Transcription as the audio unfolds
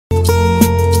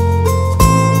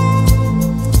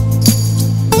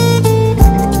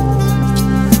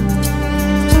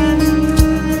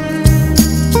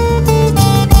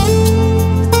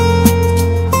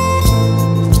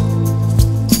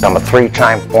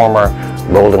three-time former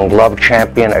Golden Glove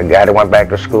champion, a guy that went back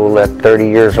to school at 30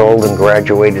 years old and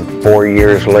graduated 4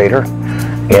 years later.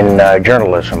 In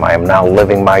journalism, I am now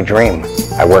living my dream.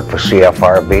 I work for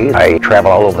CFRB. I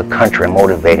travel all over the country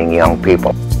motivating young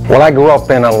people. Well, I grew up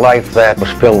in a life that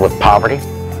was filled with poverty,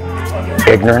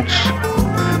 ignorance,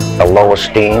 a low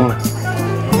esteem,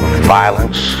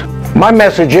 violence. My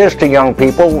message is to young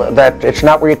people that it's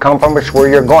not where you come from, it's where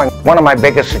you're going. One of my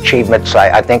biggest achievements,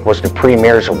 I think, was the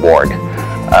Premier's Award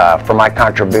for my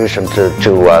contribution to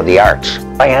the arts.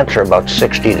 I answer about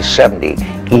 60 to 70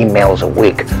 emails a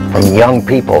week from young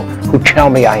people who tell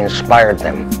me I inspired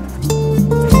them.